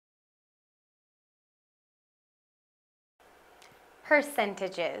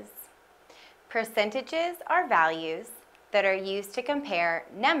Percentages. Percentages are values that are used to compare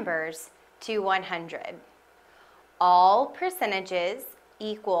numbers to 100. All percentages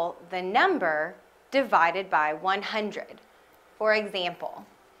equal the number divided by 100. For example,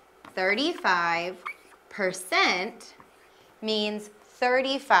 35% means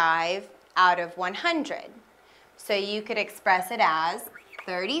 35 out of 100. So you could express it as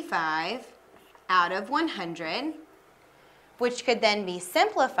 35 out of 100, which could then be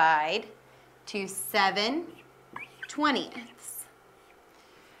simplified to 7/20.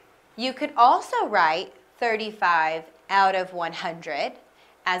 You could also write 35 out of 100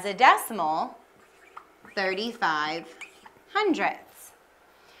 as a decimal 35/100.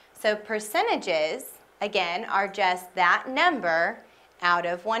 So percentages, again, are just that number out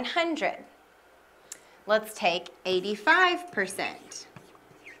of 100. Let's take 85%.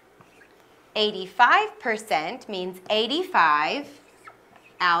 85% means 85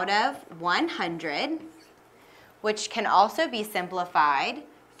 out of 100, which can also be simplified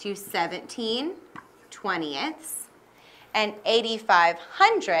to 17/20. And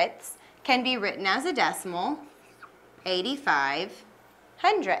 85/100 can be written as a decimal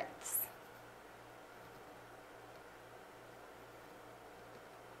 85/100.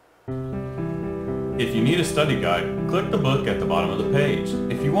 If you need a study guide, click the book at the bottom of the page.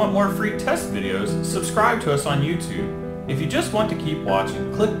 If you want more free test videos, subscribe to us on YouTube. If you just want to keep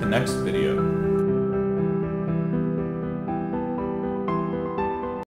watching, click the next video.